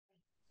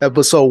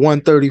Episode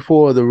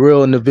 134 of the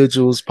Real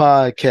Individuals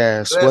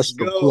Podcast. Let's What's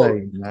the go.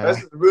 play, That's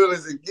man? as real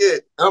as it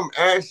get. I'm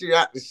actually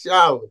out the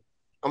shower.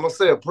 I'm gonna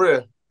say a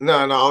prayer.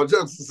 No, all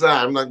jokes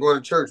aside, I'm not going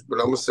to church, but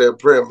I'm gonna say a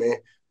prayer, man.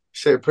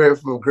 Say a prayer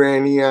for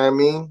Granny, you know what I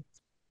mean?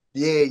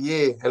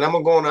 Yeah. And I'm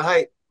gonna go on a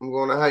hike. I'm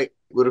going to hike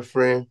with a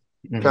friend,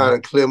 kind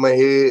of clear my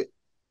head,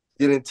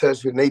 get in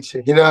touch with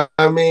nature. You know what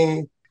I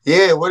mean?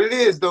 Yeah, what it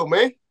is though,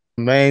 man.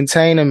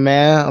 Maintaining,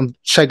 man. I'm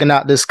checking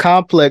out this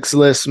complex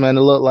list, man.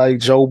 It look like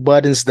Joe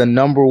Budden's the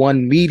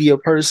 #1 media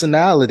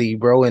personality,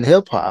 bro, in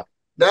hip hop.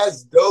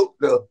 That's dope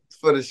though.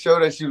 For the show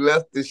that you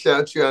left to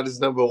shout you out as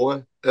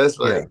 #1. That's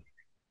Yeah. like,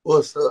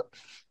 what's up?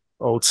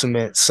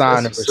 Ultimate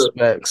sign That's of what's up.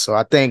 respect. So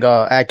I think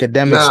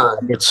academics Nah.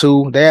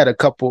 #2. They had a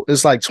couple,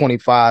 it's like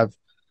 25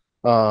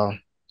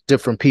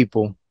 different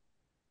people.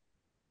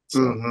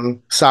 So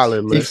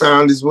solid He list.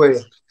 found his way.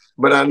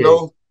 But I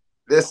know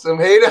there's some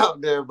hate out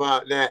there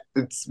about that.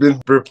 It's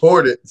been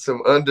reported,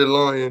 some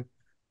underlying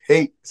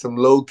hate, some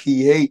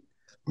low-key hate,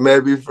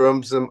 maybe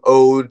from some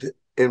old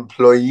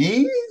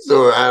employees,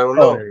 or I don't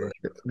know.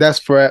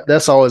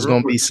 That's always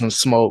gonna be some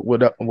smoke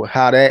with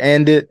how that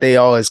ended. They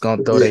always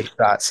gonna throw their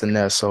shots in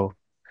there. So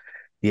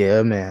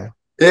yeah, man.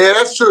 Yeah,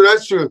 that's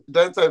true.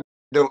 That type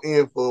don't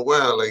end for a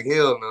while. Like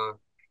hell no.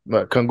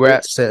 But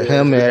congrats to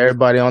him and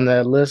everybody on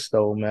that list,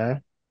 though,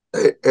 man.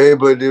 Hey,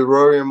 but did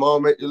Rory and Mal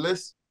make the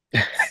list?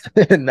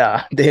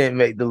 Nah, they didn't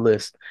make the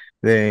list.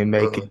 They didn't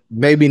make it.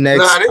 Maybe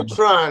next. Nah, they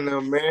trying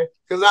them, man.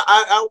 Cause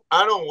I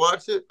don't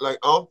watch it like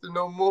often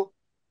no more,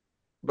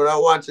 but I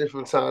watch it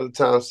from time to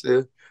time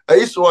still. I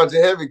used to watch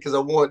it heavy because I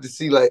wanted to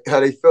see like how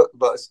they felt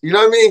about it. You know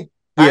what I mean?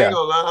 Yeah. I ain't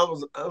gonna lie,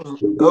 I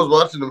was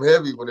watching them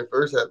heavy when it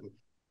first happened.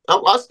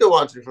 I still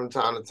watch it from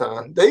time to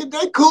time. They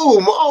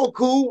cool, Maul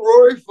cool,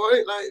 Rory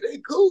funny, like they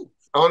cool.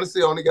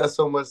 Honestly, I only got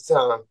so much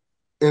time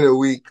in a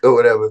week or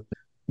whatever.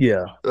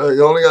 Yeah,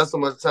 you only got so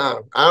much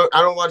time. I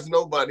don't watch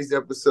nobody's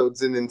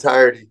episodes in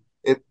entirety,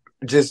 and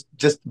just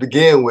to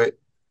begin with.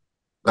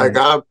 Like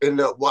I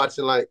end up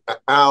watching like an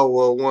hour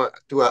or one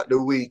throughout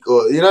the week,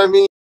 or you know what I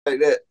mean, like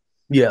that.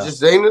 Yeah,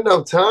 just ain't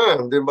enough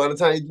time. Then by the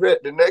time you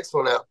get the next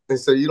one out, and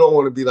so you don't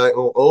want to be like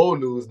on old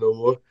news no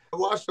more. I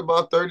watched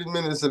about 30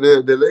 minutes of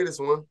the latest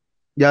one.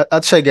 Yeah,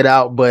 I'll check it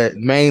out, but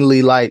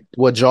mainly like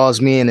what draws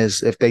me in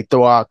is if they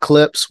throw out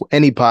clips,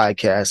 any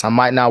podcast, I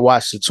might not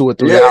watch the 2 or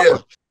 3 hours. Yeah.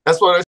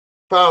 That's why that's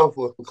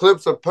powerful.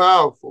 Clips are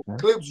powerful.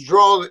 Clips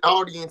draw the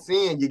audience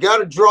in. You got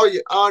to draw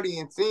your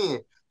audience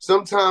in.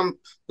 Sometimes,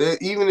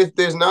 even if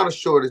there's not a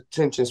short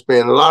attention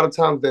span, a lot of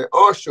times there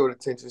are short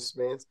attention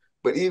spans,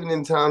 but even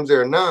in times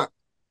there are not,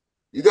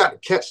 you got to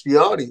catch the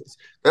audience.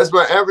 That's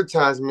why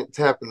advertisements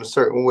happen a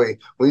certain way.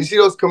 When you see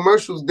those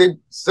commercials,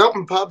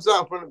 something pops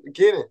out from the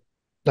beginning.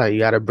 Like you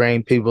got to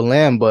bring people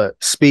in. But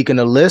speaking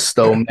of lists,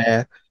 though,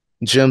 man,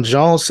 Jim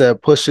Jones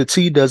said Pusha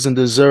T doesn't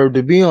deserve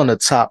to be on the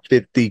top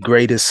 50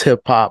 greatest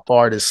hip hop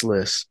artist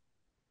list.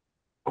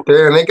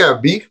 Damn, they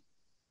got beef.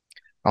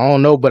 I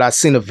don't know, but I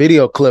seen a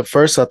video clip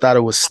first. I thought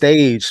it was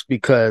staged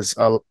because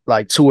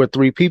like 2 or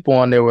 3 people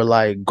on there were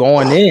like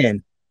going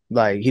in.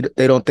 Like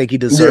they don't think he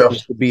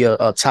deserves to be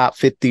a top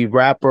 50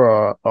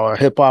 rapper or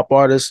hip hop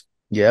artist.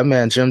 Yeah,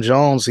 man, Jim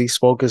Jones, he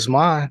spoke his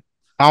mind.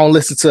 I don't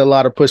listen to a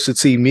lot of Pusha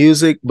T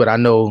music, but I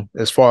know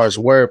as far as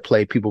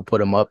wordplay, people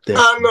put him up there.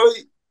 I know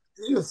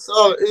he's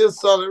a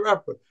solid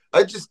rapper.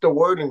 I just the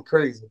wording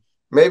crazy.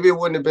 Maybe it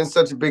wouldn't have been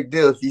such a big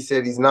deal if he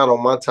said he's not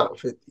on my top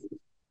 50.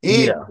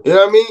 You know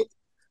what I mean?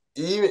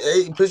 Even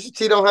Pusha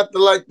T don't have to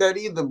like that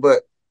either,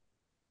 but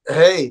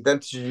hey,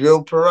 that's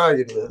your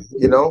prerogative,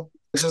 you know?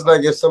 It's just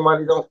like if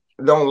somebody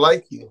don't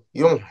like you,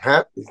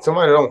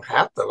 somebody don't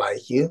have to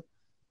like you.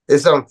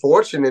 It's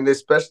unfortunate,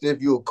 especially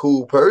if you're a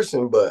cool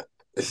person, but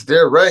it's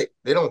their right.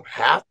 They don't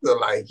have to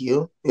like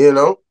you, you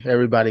know?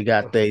 Everybody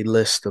got their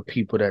list of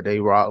people that they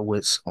rock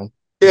with. So.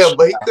 Yeah,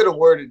 but he could have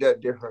worded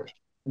that different.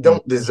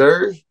 Don't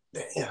deserve?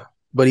 Damn.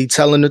 But he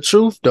telling the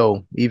truth,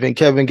 though. Even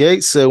Kevin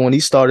Gates said when he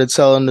started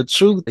telling the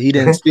truth, he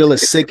didn't feel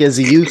as sick as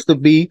he used to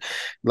be.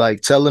 Like,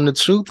 telling the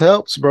truth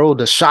helps, bro.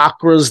 The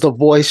chakras, the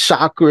voice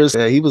chakras.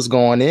 Yeah, he was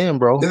going in,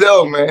 bro.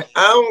 No, man.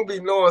 I don't be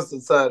knowing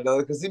sometimes, though,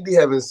 because he be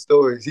having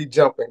stories. He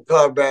jumping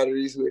car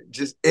batteries with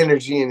just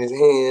energy in his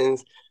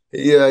hands.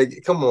 Yeah,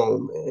 like, come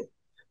on, man.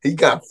 He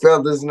got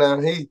feathers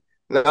now.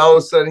 Now all of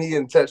a sudden he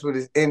in touch with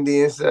his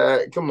Indian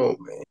side. Come on,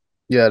 man.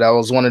 Yeah, that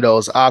was one of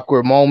those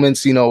awkward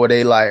moments, you know, where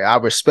they like, I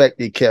respect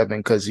you, Kevin,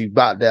 because you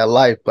bought that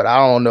life, but I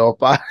don't know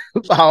if I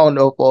don't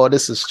know if all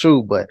this is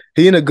true. But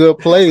he in a good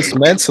place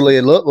mentally.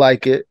 It looked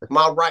like it.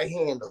 My right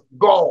hand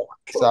gone.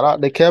 Shout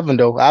out to Kevin,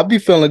 though. I'd be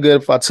feeling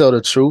good if I tell the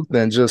truth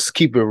and just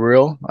keep it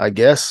real. I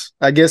guess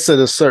at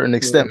a certain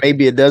extent,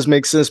 maybe it does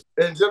make sense.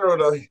 In general,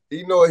 though,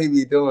 you know what he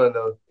be doing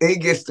though. He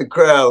gets the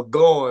crowd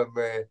going,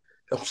 man.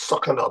 I'm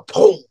sucking a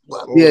toe.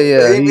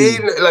 Yeah.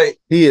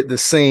 He hit the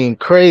scene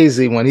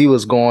crazy when he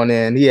was going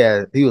in.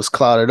 He was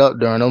clouded up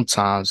during them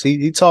times.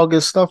 He talking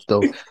stuff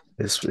though.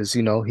 It's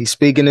you know, he's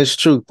speaking his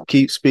truth.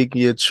 Keep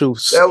speaking your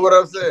truth. That's what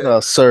I'm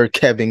saying. Sir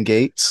Kevin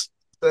Gates.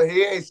 So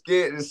he ain't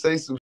scared to say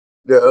some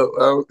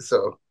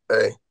so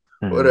hey,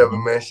 whatever,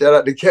 man. Shout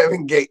out to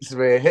Kevin Gates,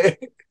 man.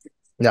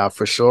 Yeah,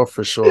 for sure,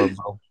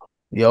 bro.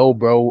 Yo,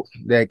 bro,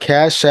 that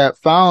Cash App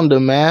founder,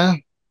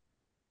 man,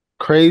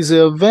 crazy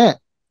event.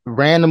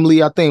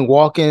 Randomly, I think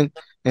walking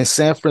in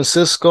San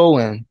Francisco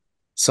and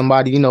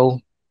somebody,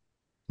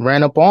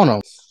 ran up on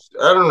him.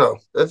 I don't know.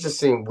 That just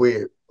seemed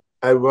weird,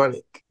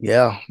 ironic.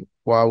 Yeah.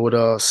 Why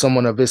would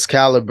someone of his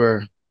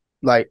caliber,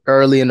 like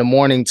early in the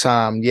morning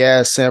time,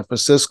 yeah, San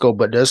Francisco,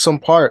 but there's some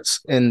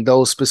parts in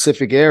those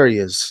specific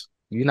areas.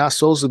 You're not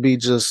supposed to be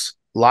just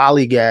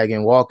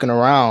lollygagging, walking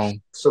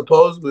around.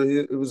 Supposedly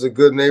it was a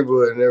good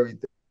neighborhood and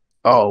everything.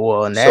 Oh,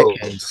 well, in that So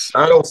case.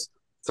 I don't.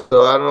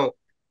 So I don't.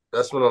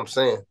 That's what I'm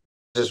saying.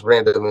 Just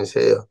random as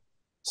hell.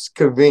 It's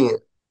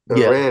convenient and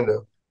Yeah,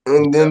 random.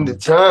 And then the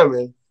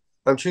timing.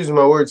 I'm choosing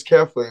my words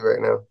carefully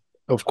right now.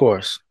 of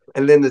course.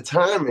 And then the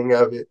timing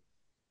of it.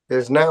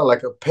 There's now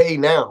like a pay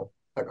now,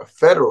 like a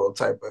federal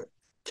type of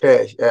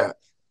cash app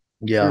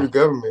through Yeah. the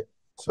government.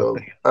 So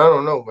I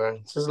don't know, man.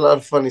 It's just a lot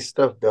of funny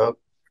stuff, dog.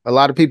 A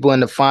lot of people in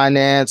the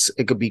finance,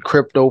 it could be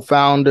crypto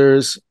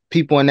founders,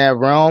 people in that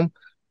realm.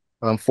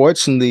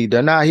 Unfortunately,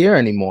 they're not here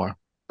anymore.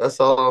 That's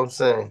all I'm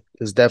saying.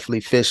 It's definitely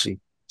fishy.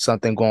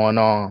 Something going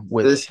on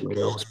with Fishy, man.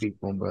 those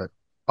people. But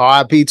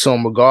RIP to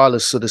them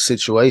regardless of the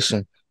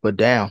situation. But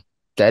damn,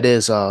 that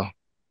is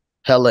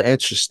hella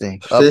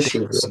interesting. Fishy,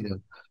 Updates. man. Yeah.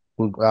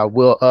 I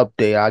will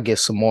update. I'll get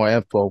some more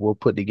info. We'll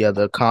put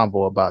together a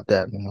convo about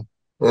that, man.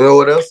 You know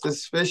what else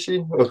is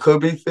fishy or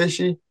could be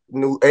fishy?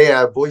 New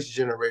AI voice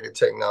generated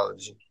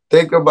technology.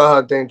 Think about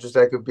how dangerous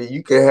that could be.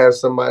 You could have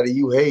somebody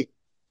you hate,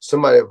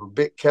 somebody of a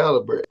big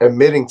caliber,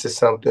 admitting to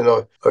something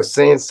or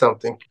saying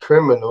something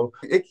criminal.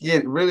 It could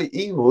get really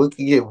evil. It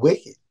could get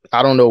wicked.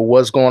 I don't know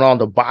what's going on.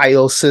 The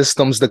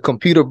biosystems, the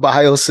computer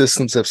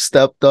biosystems have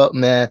stepped up,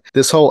 man.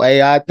 This whole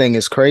AI thing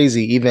is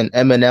crazy. Even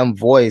Eminem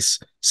voice,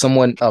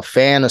 a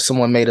fan of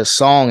someone made a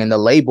song and the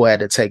label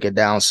had to take it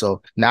down.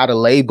 So now the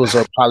labels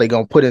are probably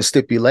going to put in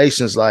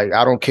stipulations like,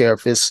 I don't care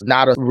if it's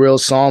not a real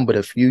song, but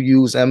if you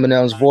use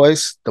Eminem's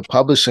voice, the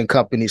publishing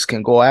companies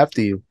can go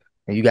after you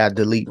and you got to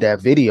delete that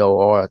video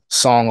or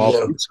song off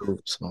YouTube.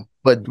 So,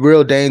 but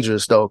real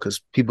dangerous though, because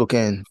people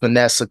can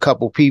finesse a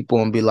couple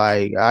people and be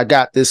like, I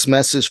got this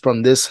message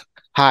from this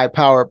high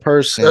powered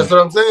person. That's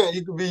what I'm saying.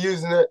 You could be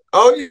using it.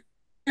 Oh,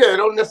 yeah, it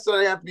don't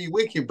necessarily have to be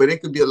wicked, but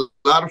it could be a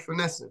lot of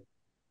finessing.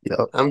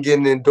 Yep. I'm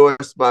getting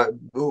endorsed by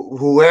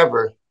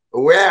whoever,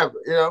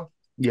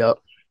 Yep.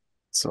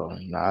 So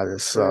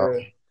this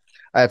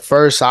at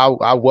first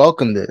I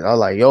welcomed it. I was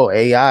like, yo,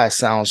 AI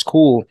sounds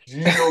cool.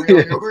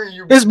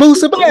 It's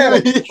Boosa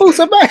Band.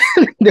 Boosa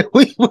Band.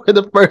 We were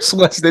the first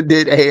ones that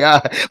did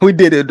AI. We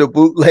did it the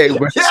bootleg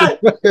version.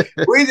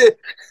 We did.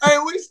 Hey,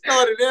 we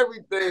started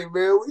everything,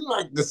 man. We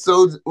like the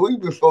soldier. We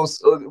before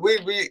soldier. We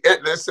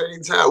at the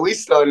same time. We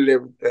started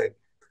everything.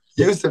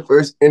 Use the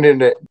first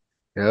internet.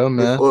 Yeah,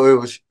 man. Before it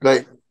was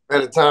like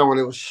at a time when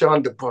it was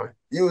shunned upon.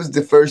 Use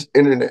the first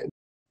internet.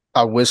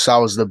 I wish I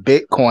was the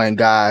Bitcoin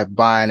guy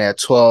buying at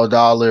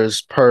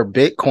 $12 per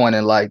Bitcoin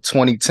in like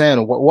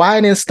 2010. Why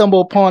I didn't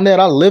stumble upon that?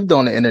 I lived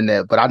on the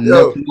internet, but I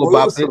never knew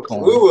about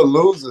Bitcoin. We were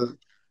losers.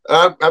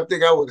 I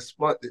think I would have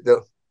spun it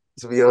though,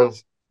 to be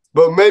honest.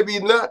 But maybe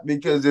not,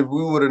 because if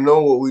we would have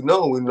known what we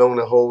know, we'd known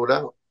to hold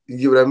out. You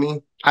get what I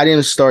mean? I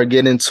didn't start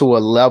getting into a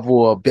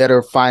level of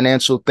better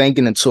financial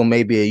thinking until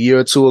maybe a year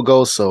or two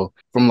ago. So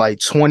from like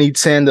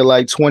 2010 to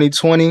like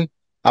 2020,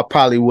 I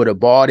probably would have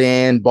bought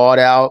in, bought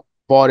out,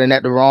 bought in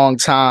at the wrong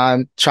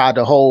time, tried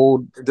to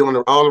hold. Doing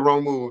all the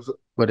wrong moves.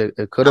 But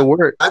it could have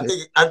worked. I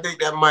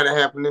think that might have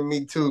happened to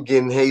me too,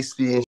 getting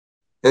hasty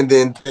and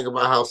then think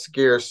about how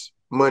scarce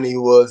money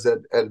was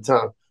at the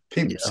time.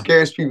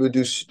 Scarce people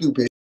do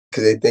stupid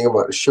because they think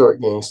about the short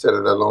game instead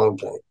of the long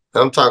game.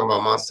 I'm talking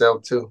about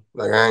myself too.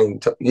 Like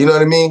you know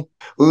what I mean?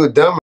 We were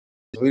dumb.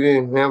 We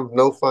didn't have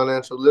no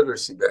financial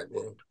literacy back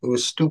then. We were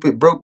stupid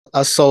broke.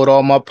 I sold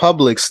all my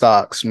public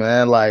stocks,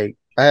 man. Like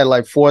I had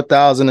like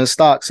 4,000 in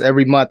stocks.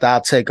 Every month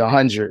I'll take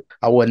 100.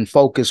 I wasn't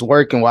focused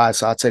working wise,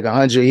 so I'll take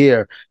 100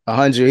 here,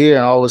 100 here,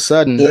 and all of a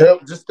sudden,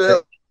 just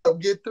to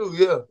help get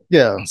through,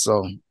 yeah.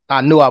 So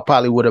I knew I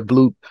probably would have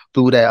blew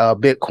that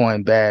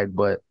Bitcoin bag,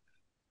 but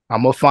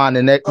I'm gonna find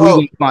the next. We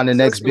gonna find the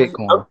next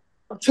Bitcoin.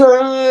 I'm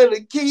trying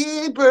to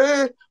keep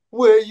her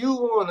where you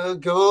wanna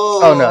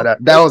go. Oh no,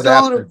 that was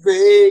after. Let's go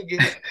to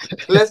Vegas.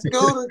 Let's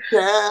go to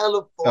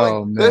California.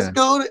 Oh, let's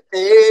go to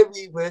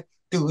everywhere.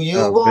 Do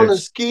you want to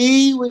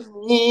ski with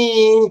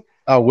me?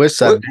 I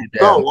wish I did that.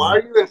 Bro, why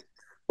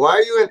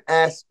are you in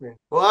Aspen?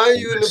 Why are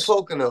you in the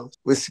Poconos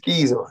with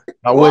skis on?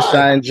 I wish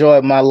I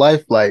enjoyed my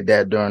life like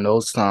that during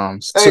those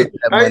times. Hey,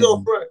 I ain't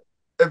gonna front.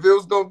 If it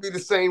was gonna be the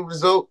same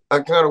result,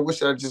 I kind of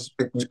wish I just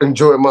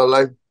enjoyed my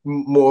life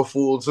more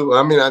full too.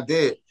 I mean, I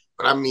did,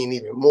 but I mean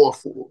even more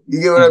full.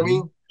 You get what I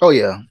mean? Oh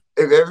yeah.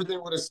 If everything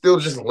would have still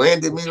just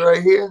landed me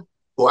right here,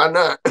 why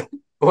not?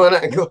 Why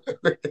not go?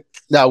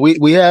 Now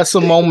we had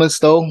some moments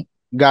though.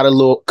 Got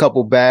a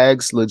couple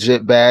bags,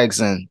 legit bags,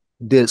 and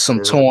did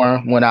some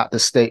touring. Went out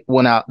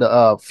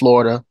to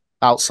Florida,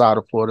 outside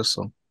of Florida.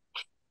 So,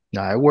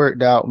 it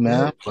worked out,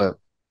 man. But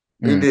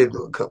He did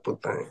do a couple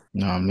things.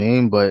 You know what I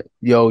mean? But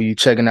yo, you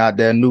checking out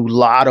that new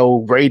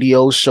Latto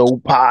radio show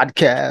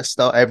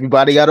podcast?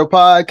 Everybody got a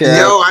podcast.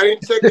 Yo, I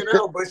didn't check it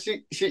out, but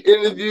she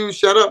interviewed.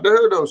 Shout out to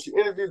her though. She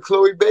interviewed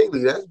Chloe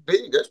Bailey. That's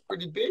big. That's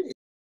pretty big.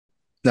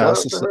 Shout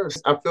out to her.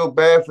 I feel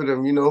bad for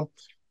them. You know,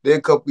 they're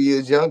a couple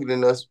years younger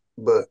than us,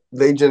 but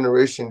they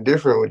generation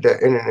different with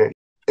that internet.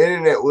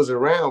 Internet was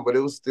around, but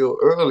it was still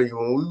early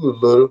when we were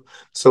little,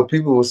 so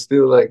people were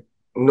still like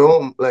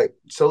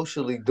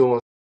socially doing.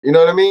 You know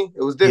what I mean?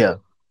 It was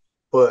different. Yeah.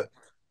 But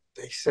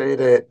they say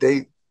that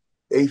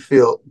they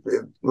feel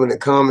when the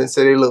comments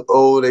say they look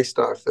old, they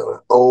start feeling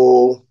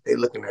old. They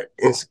looking at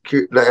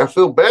insecure. Like I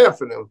feel bad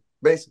for them.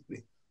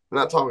 Basically, I'm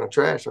not talking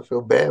trash. I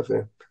feel bad for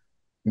them.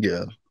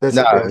 Yeah, that's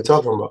what they're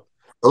talking about.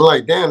 I'm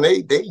like, damn,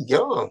 they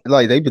young.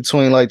 Like they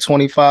between like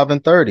 25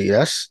 and 30.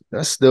 That's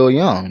still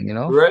young, you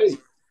know. Right,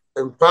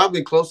 and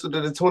probably closer to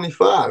the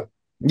 25.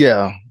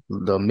 Yeah,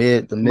 the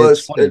mid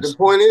 20s. But the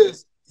point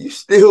is, you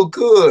still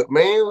good,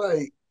 man.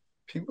 Like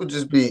people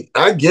just be.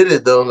 I get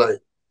it though. Like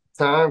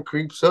time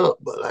creeps up,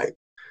 but like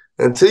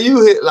until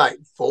you hit like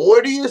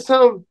 40 or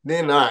something,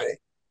 then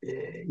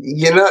you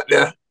get up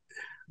there.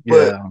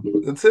 But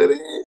until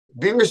then,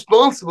 be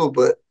responsible,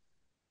 but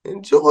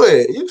enjoy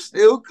it. You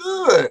still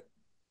good.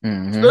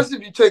 Especially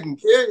if you're taking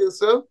care of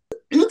yourself.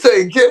 You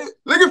taking care.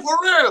 Look at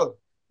Pharrell.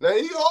 Now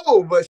he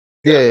old, but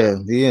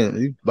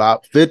he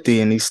about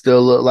 50 and he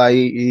still look like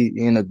he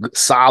in a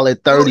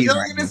solid 30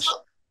 range.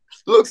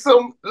 Looks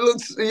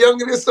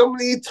younger than some of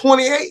these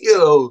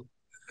 28-year-olds.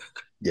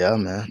 Yeah,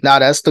 man. Now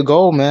that's the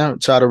goal, man.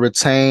 Try to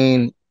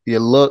retain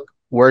your look,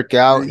 work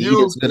out, eat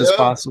as good as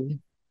possible.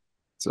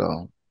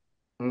 So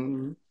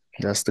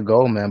that's the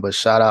goal, man. But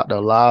shout out to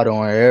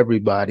Latto and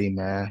everybody,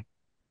 man.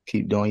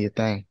 Keep doing your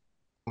thing.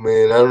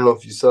 Man, I don't know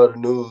if you saw the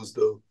news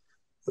though.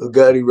 The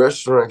Gotti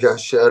restaurant got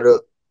shut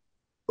up.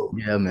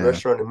 Yeah, man.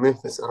 Restaurant in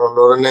Memphis. I don't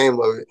know the name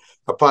of it.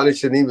 I probably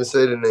shouldn't even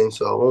say the name,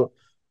 so I won't.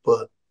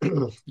 But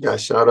got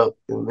shot up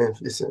in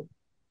Memphis. And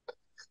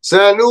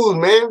sad news,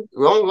 man.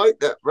 I don't like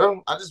that,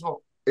 bro. I just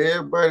want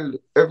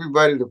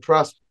everybody to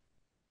prosper.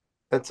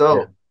 That's all.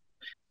 Yeah.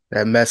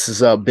 That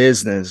messes up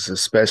business,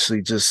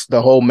 especially just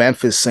the whole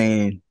Memphis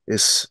scene.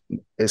 It's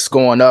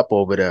going up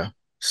over there.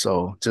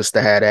 So just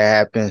to have that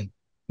happen,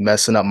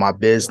 messing up my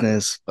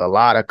business. A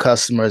lot of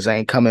customers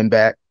ain't coming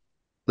back.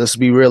 Let's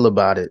be real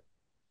about it.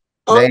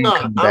 They ain't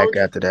coming back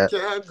after that.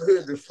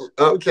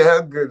 I don't care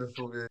how good the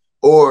food is.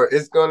 Or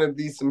it's gonna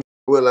be some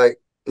where like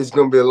it's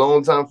gonna be a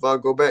long time before I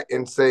go back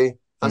and say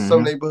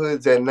some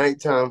neighborhoods at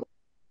nighttime,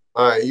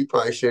 all right, you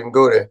probably shouldn't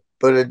go there.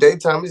 But at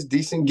daytime it's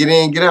decent. Get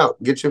in, get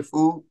out, get your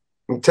food,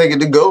 and take it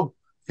to go.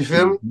 You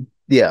feel me?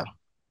 Yeah.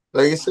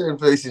 Like in certain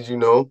places, you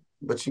know,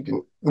 but you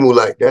can move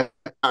like that.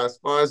 As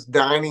far as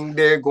dining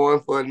there,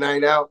 going for a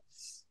night out,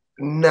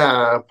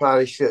 nah, I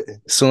probably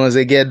shouldn't. As soon as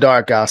it get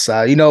dark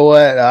outside, you know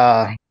what?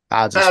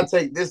 I'll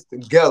take this to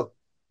go.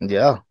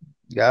 Yeah,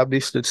 you gotta be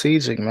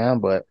strategic, man.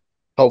 But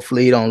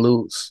hopefully he don't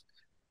lose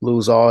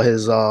all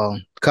his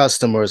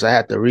customers. I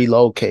had to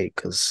relocate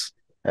because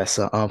that's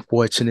an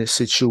unfortunate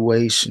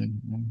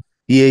situation.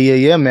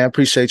 Yeah, man.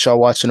 Appreciate y'all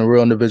watching the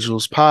Real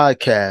Individuals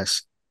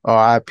podcast.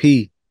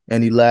 RIP.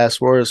 Any last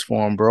words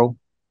for him, bro?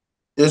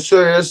 Yes,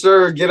 sir. Yes,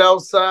 sir. Get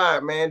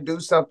outside, man. Do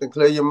something.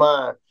 Clear your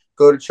mind.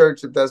 Go to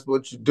church if that's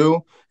what you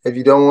do. If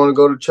you don't want to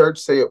go to church,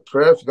 say a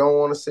prayer. If you don't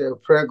want to say a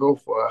prayer, go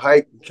for a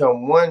hike.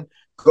 Become one.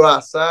 Go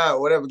outside,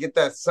 whatever. Get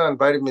that sun,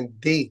 vitamin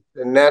D,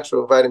 the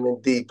natural vitamin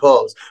D.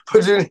 Pause.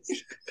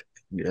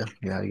 Yeah,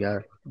 you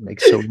gotta make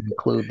sure we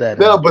include that.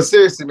 No, but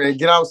seriously, man,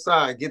 get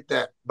outside. Get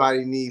that.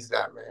 Body needs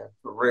that, man.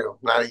 For real.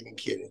 Not even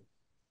kidding.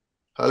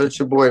 Holla at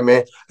your boy,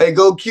 man. Hey,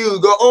 go Q.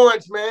 Go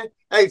Orange, man.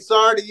 Hey,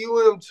 sorry to you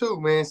and them too,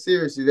 man.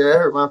 Seriously, that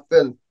hurt my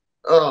feelings.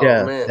 Oh,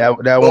 yeah, man.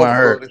 That one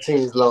hurt. The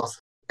teams lost.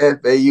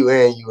 FAU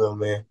and UM,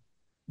 man.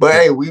 But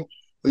hey,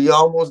 we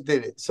almost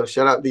did it. So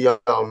shout out to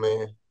y'all,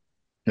 man.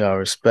 No,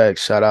 respect.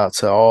 Shout out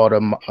to all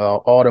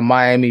the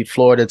Miami,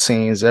 Florida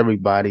teams,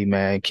 everybody,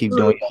 man. Keep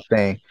doing your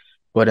thing.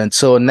 But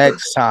until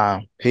next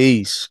time,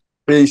 peace.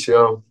 Peace,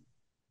 y'all.